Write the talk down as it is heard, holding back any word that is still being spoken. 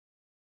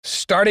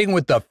Starting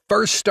with the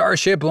first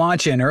Starship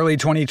launch in early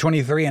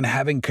 2023 and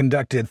having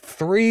conducted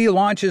 3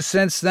 launches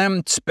since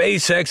then,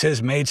 SpaceX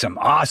has made some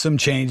awesome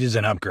changes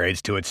and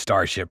upgrades to its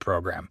Starship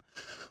program.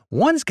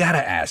 One's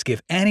gotta ask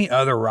if any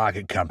other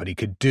rocket company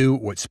could do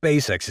what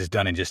SpaceX has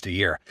done in just a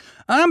year.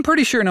 I'm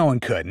pretty sure no one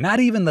could, not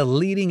even the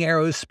leading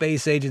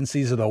aerospace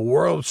agencies of the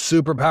world's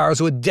superpowers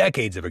with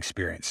decades of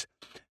experience.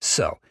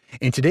 So,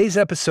 in today's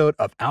episode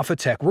of Alpha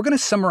Tech, we're going to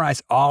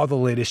summarize all the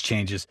latest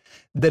changes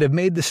that have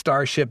made the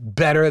Starship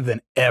better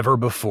than ever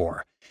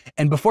before.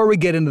 And before we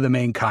get into the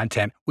main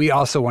content, we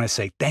also want to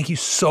say thank you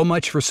so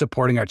much for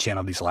supporting our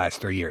channel these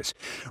last 3 years.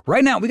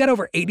 Right now, we got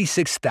over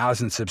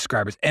 86,000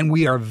 subscribers, and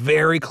we are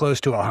very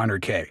close to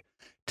 100K.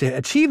 To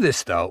achieve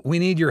this, though, we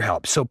need your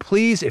help. So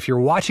please, if you're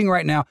watching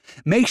right now,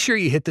 make sure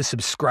you hit the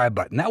subscribe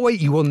button. That way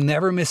you will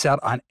never miss out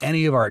on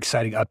any of our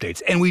exciting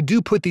updates. And we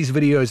do put these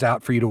videos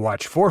out for you to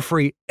watch for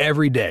free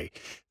every day.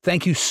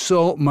 Thank you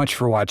so much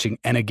for watching.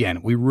 And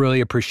again, we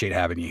really appreciate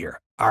having you here.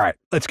 All right,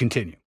 let's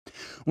continue.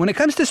 When it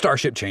comes to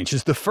Starship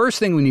changes, the first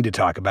thing we need to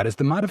talk about is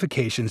the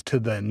modifications to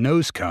the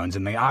nose cones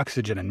and the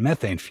oxygen and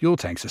methane fuel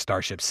tanks of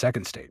Starship's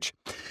second stage.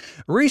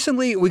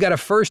 Recently, we got a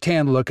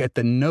first-hand look at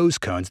the nose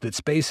cones that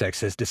SpaceX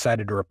has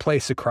decided to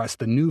replace across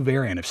the new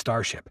variant of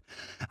Starship.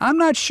 I'm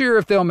not sure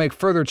if they'll make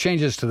further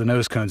changes to the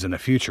nose cones in the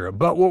future,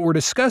 but what we're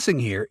discussing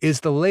here is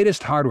the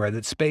latest hardware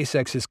that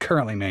SpaceX is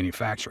currently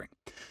manufacturing.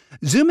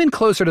 Zoom in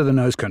closer to the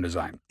nose cone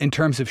design. In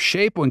terms of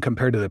shape, when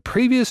compared to the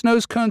previous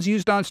nose cones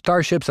used on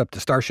Starships up to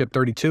Starship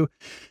 32,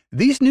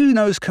 these new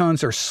nose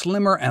cones are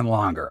slimmer and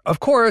longer. Of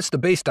course, the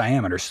base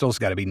diameter still's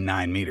got to be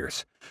 9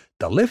 meters.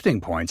 The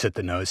lifting points at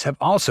the nose have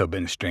also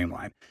been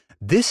streamlined.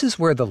 This is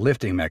where the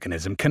lifting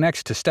mechanism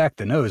connects to stack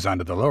the nose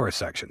onto the lower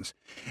sections.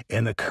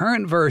 In the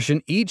current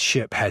version, each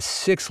ship has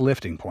 6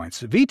 lifting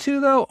points.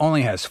 V2, though,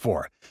 only has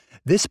 4.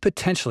 This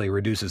potentially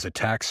reduces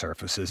attack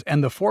surfaces,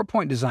 and the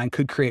 4-point design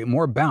could create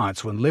more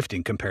balance when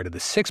lifting compared to the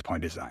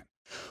 6-point design.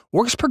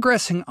 Work's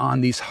progressing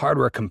on these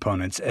hardware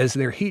components as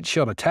their heat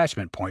shield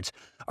attachment points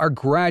are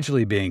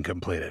gradually being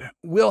completed.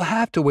 We'll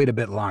have to wait a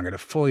bit longer to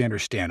fully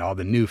understand all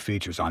the new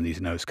features on these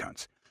nose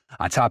cones.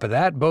 On top of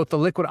that, both the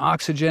liquid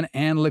oxygen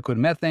and liquid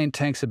methane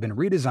tanks have been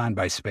redesigned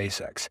by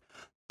SpaceX.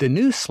 The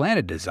new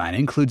slanted design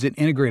includes an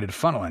integrated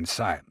funnel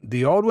inside.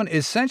 The old one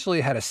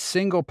essentially had a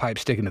single pipe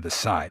sticking to the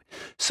side,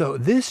 so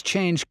this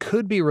change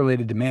could be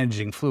related to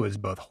managing fluids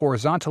both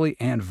horizontally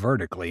and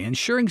vertically,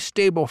 ensuring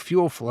stable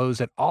fuel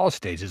flows at all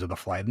stages of the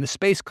flight and the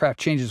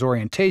spacecraft changes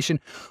orientation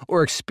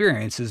or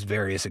experiences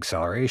various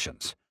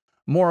accelerations.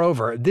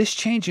 Moreover, this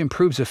change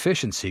improves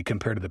efficiency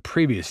compared to the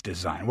previous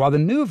design, while the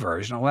new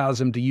version allows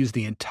them to use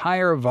the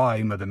entire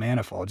volume of the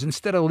manifolds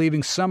instead of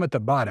leaving some at the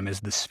bottom as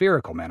the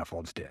spherical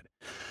manifolds did.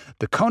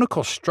 The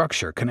conical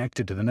structure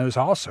connected to the nose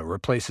also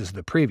replaces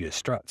the previous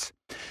struts.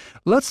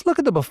 Let's look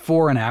at the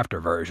before and after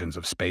versions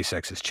of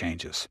SpaceX's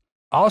changes.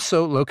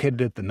 Also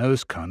located at the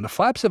nose cone, the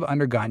flaps have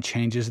undergone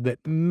changes that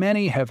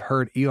many have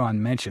heard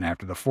Elon mention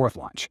after the 4th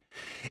launch.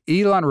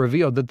 Elon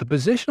revealed that the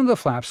position of the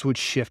flaps would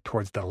shift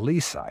towards the lee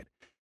side.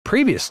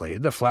 Previously,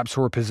 the flaps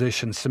were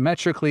positioned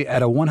symmetrically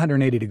at a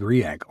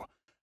 180-degree angle,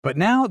 but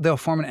now they'll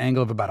form an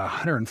angle of about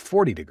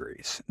 140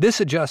 degrees. This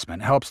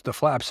adjustment helps the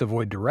flaps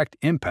avoid direct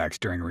impacts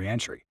during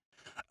re-entry.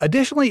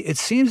 Additionally, it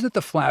seems that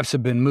the flaps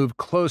have been moved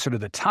closer to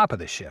the top of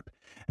the ship.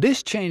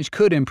 This change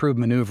could improve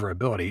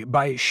maneuverability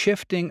by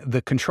shifting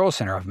the control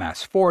center of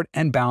mass forward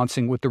and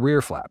balancing with the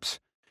rear flaps.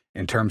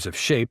 In terms of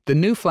shape, the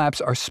new flaps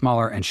are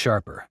smaller and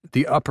sharper.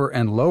 The upper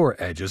and lower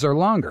edges are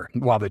longer,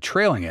 while the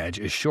trailing edge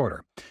is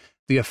shorter.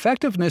 The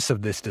effectiveness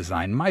of this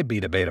design might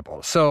be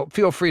debatable, so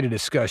feel free to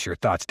discuss your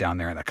thoughts down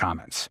there in the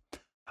comments.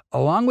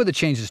 Along with the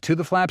changes to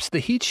the flaps, the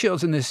heat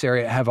shields in this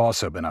area have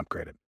also been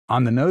upgraded.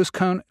 On the nose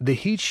cone, the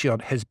heat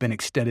shield has been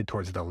extended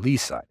towards the lee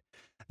side.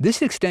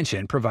 This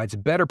extension provides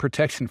better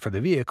protection for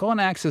the vehicle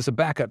and acts as a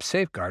backup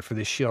safeguard for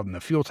the shield and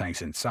the fuel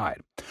tanks inside.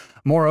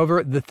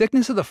 Moreover, the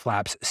thickness of the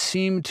flaps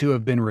seem to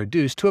have been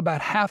reduced to about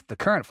half the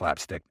current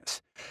flap's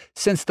thickness.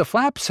 Since the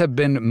flaps have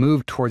been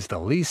moved towards the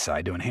lee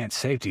side to enhance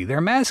safety,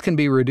 their mass can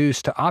be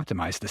reduced to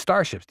optimize the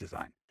Starship's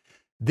design.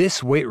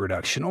 This weight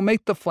reduction will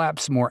make the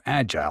flaps more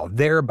agile,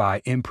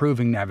 thereby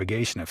improving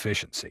navigation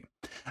efficiency.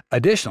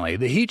 Additionally,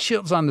 the heat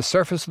shields on the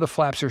surface of the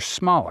flaps are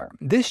smaller.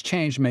 This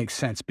change makes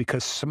sense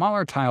because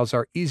smaller tiles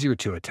are easier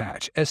to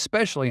attach,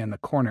 especially in the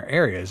corner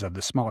areas of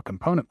the small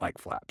component-like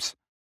flaps.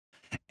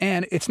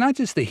 And it's not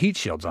just the heat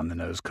shields on the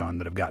nose cone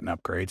that have gotten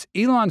upgrades.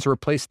 Elon's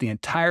replaced the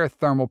entire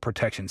thermal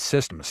protection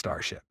system of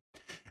Starship.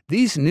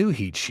 These new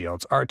heat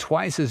shields are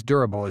twice as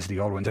durable as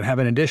the old ones and have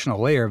an additional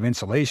layer of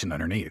insulation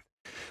underneath.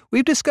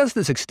 We've discussed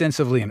this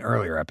extensively in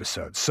earlier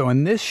episodes, so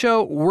in this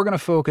show, we're going to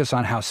focus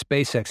on how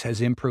SpaceX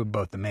has improved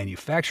both the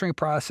manufacturing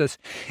process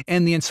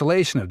and the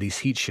insulation of these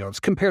heat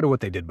shields compared to what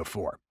they did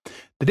before.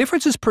 The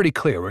difference is pretty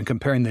clear when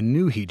comparing the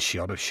new heat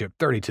shield of Ship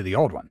 30 to the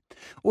old one,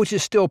 which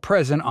is still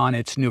present on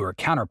its newer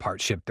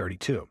counterpart Ship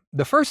 32.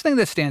 The first thing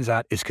that stands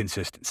out is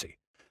consistency.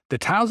 The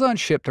tiles on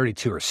Ship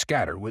 32 are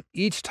scattered, with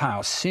each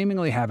tile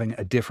seemingly having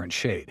a different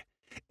shade.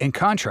 In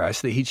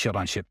contrast, the heat shield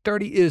on Ship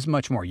 30 is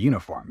much more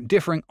uniform,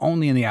 differing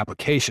only in the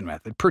application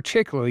method,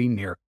 particularly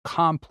near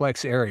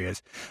complex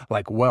areas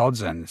like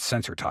welds and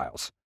sensor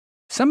tiles.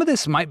 Some of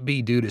this might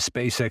be due to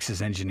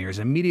SpaceX's engineers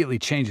immediately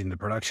changing the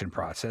production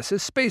process,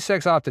 as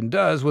SpaceX often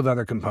does with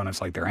other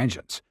components like their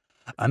engines.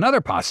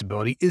 Another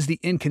possibility is the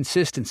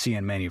inconsistency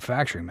in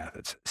manufacturing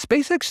methods.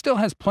 SpaceX still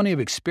has plenty of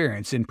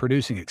experience in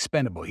producing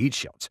expendable heat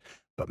shields,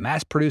 but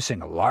mass-producing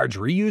large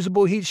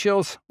reusable heat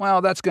shields,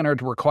 well, that's going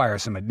to require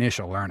some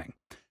initial learning.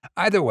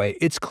 Either way,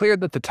 it's clear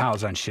that the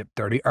tiles on Ship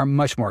 30 are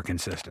much more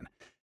consistent.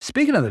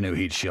 Speaking of the new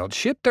heat shield,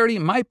 Ship 30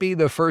 might be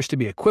the first to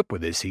be equipped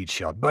with this heat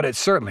shield, but it's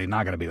certainly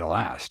not going to be the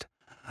last.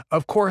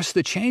 Of course,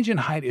 the change in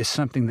height is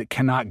something that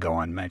cannot go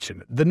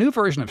unmentioned. The new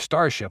version of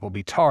Starship will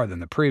be taller than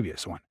the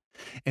previous one.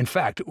 In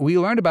fact, we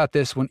learned about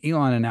this when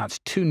Elon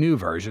announced two new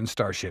versions,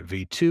 Starship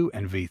V2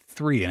 and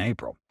V3, in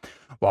April.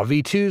 While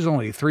V2 is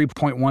only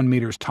 3.1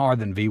 meters taller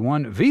than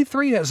V1,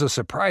 V3 has a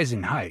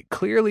surprising height,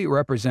 clearly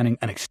representing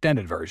an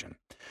extended version.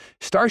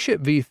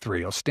 Starship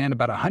V3 will stand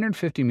about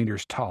 150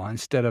 meters tall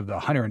instead of the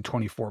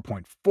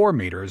 124.4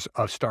 meters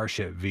of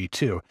Starship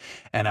V2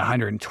 and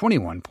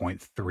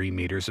 121.3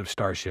 meters of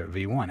Starship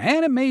V1,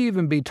 and it may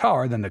even be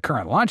taller than the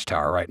current launch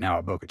tower right now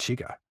at Boca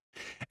Chica.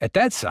 At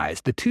that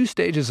size, the two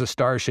stages of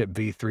Starship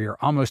V3 are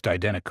almost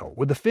identical,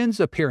 with the fins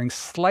appearing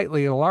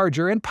slightly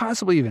larger and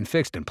possibly even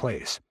fixed in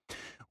place.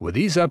 With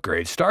these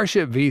upgrades,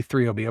 Starship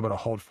V3 will be able to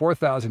hold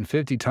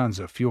 4,050 tons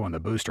of fuel in the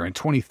booster and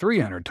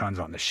 2,300 tons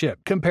on the ship,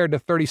 compared to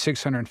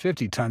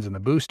 3,650 tons in the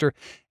booster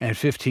and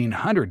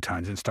 1,500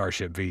 tons in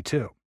Starship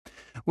V2.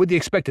 With the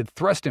expected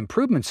thrust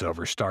improvements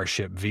over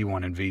Starship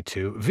V1 and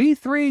V2,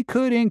 V3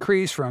 could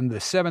increase from the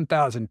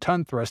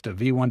 7,000-ton thrust of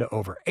V1 to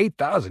over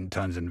 8,000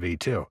 tons in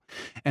V2.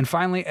 And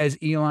finally, as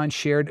Elon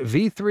shared,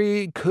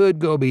 V3 could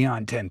go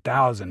beyond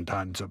 10,000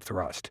 tons of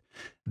thrust.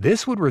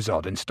 This would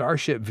result in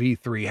Starship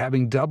V3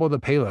 having double the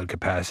payload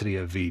capacity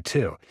of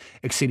V2,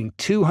 exceeding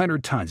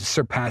 200 tons,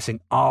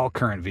 surpassing all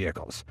current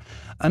vehicles.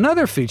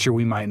 Another feature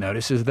we might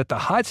notice is that the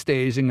hot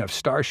staging of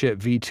Starship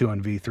V2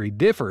 and V3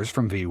 differs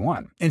from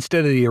V1.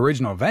 Instead of the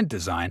original vent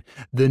design,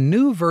 the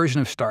new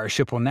version of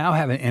Starship will now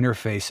have an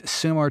interface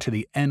similar to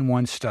the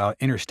N1-style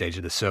interstage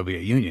of the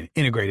Soviet Union,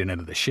 integrated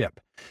into the ship.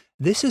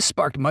 This has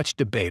sparked much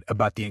debate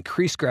about the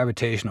increased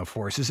gravitational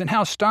forces and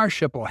how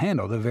Starship will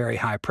handle the very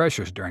high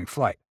pressures during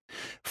flight.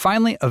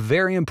 Finally, a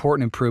very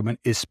important improvement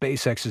is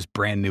SpaceX's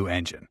brand new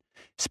engine.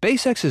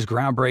 SpaceX's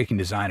groundbreaking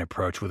design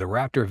approach with a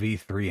Raptor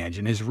V3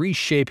 engine is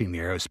reshaping the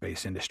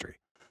aerospace industry.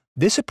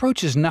 This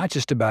approach is not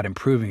just about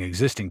improving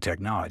existing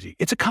technology,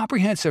 it's a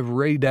comprehensive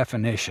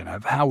redefinition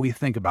of how we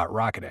think about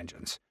rocket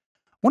engines.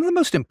 One of the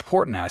most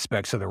important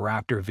aspects of the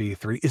Raptor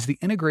V3 is the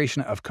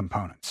integration of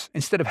components.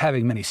 Instead of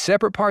having many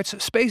separate parts,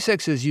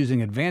 SpaceX is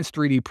using advanced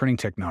 3D printing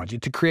technology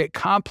to create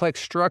complex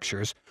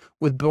structures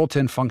with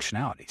built-in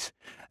functionalities.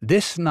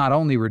 This not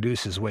only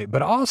reduces weight,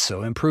 but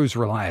also improves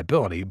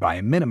reliability by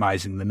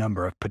minimizing the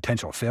number of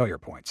potential failure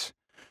points.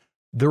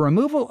 The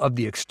removal of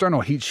the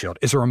external heat shield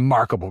is a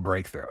remarkable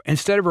breakthrough.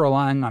 Instead of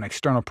relying on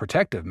external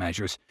protective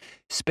measures,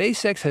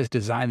 SpaceX has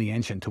designed the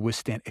engine to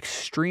withstand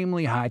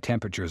extremely high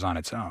temperatures on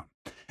its own.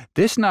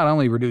 This not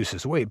only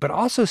reduces weight, but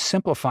also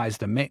simplifies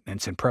the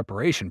maintenance and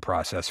preparation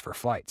process for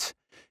flights.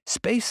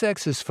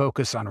 SpaceX's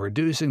focus on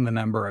reducing the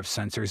number of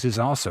sensors is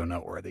also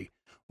noteworthy.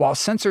 While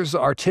sensors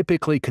are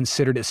typically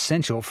considered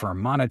essential for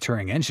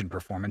monitoring engine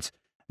performance,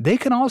 they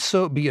can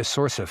also be a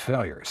source of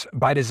failures.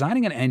 By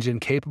designing an engine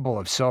capable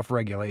of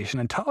self-regulation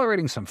and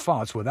tolerating some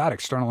faults without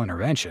external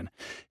intervention,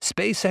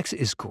 SpaceX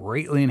is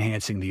greatly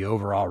enhancing the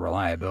overall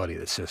reliability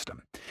of the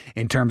system.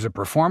 In terms of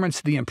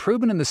performance, the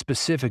improvement in the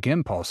specific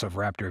impulse of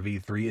Raptor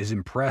V3 is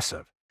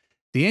impressive.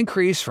 The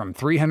increase from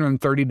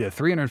 330 to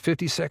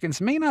 350 seconds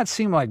may not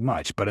seem like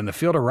much, but in the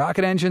field of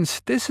rocket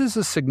engines, this is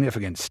a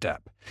significant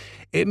step.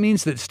 It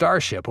means that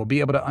Starship will be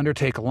able to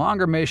undertake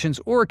longer missions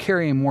or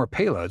carry more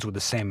payloads with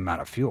the same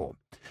amount of fuel.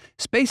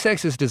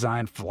 SpaceX's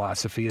design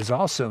philosophy is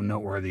also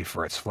noteworthy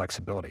for its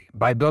flexibility.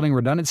 By building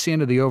redundancy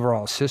into the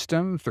overall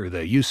system through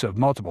the use of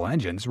multiple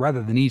engines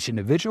rather than each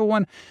individual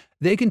one,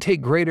 they can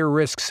take greater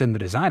risks in the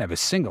design of a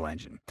single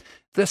engine.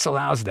 This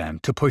allows them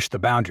to push the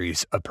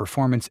boundaries of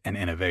performance and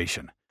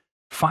innovation.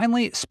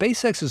 Finally,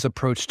 SpaceX's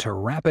approach to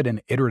rapid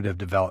and iterative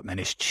development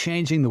is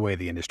changing the way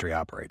the industry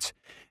operates.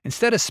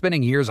 Instead of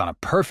spending years on a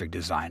perfect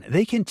design,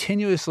 they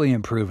continuously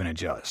improve and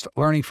adjust,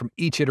 learning from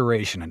each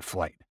iteration in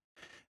flight.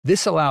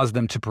 This allows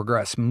them to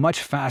progress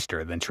much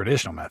faster than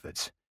traditional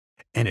methods.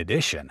 In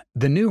addition,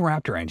 the new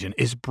Raptor engine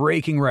is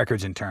breaking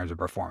records in terms of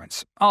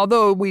performance.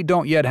 Although we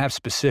don't yet have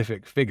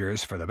specific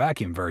figures for the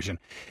vacuum version,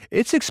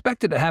 it's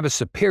expected to have a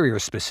superior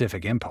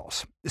specific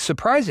impulse.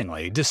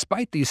 Surprisingly,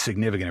 despite these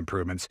significant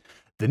improvements,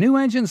 the new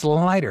engine's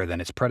lighter than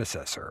its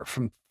predecessor.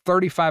 From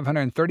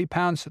 3,530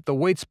 pounds, the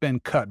weight's been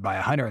cut by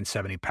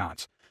 170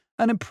 pounds.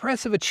 An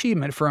impressive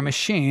achievement for a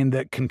machine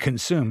that can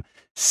consume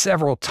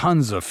several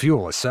tons of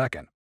fuel a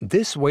second.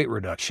 This weight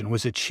reduction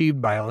was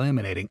achieved by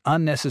eliminating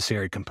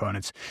unnecessary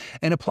components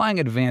and applying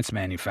advanced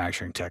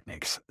manufacturing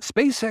techniques.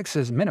 SpaceX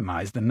has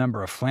minimized the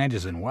number of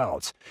flanges and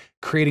welds,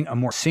 creating a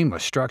more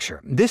seamless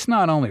structure. This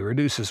not only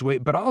reduces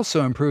weight but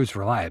also improves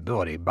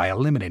reliability by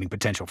eliminating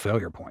potential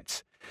failure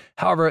points.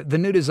 However, the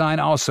new design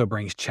also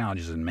brings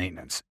challenges in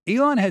maintenance.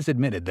 Elon has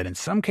admitted that in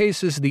some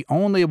cases, the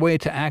only way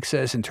to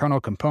access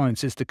internal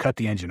components is to cut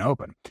the engine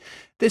open.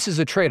 This is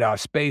a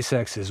trade-off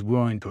SpaceX is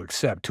willing to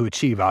accept to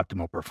achieve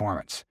optimal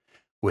performance.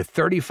 With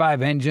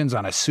 35 engines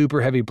on a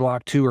Super Heavy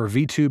Block 2 or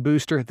V2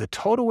 booster, the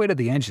total weight of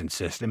the engine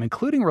system,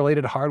 including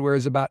related hardware,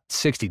 is about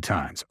 60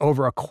 tons,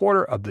 over a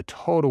quarter of the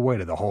total weight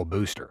of the whole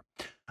booster.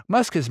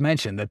 Musk has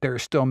mentioned that there are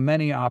still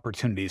many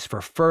opportunities for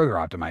further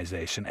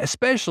optimization,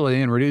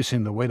 especially in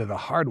reducing the weight of the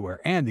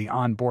hardware and the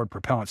onboard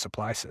propellant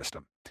supply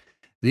system.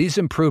 These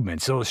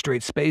improvements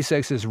illustrate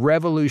SpaceX's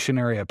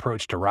revolutionary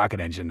approach to rocket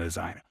engine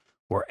design,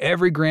 where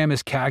every gram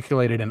is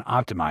calculated and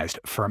optimized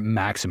for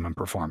maximum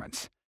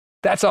performance.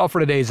 That's all for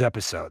today's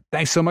episode.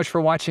 Thanks so much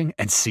for watching,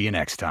 and see you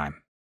next time.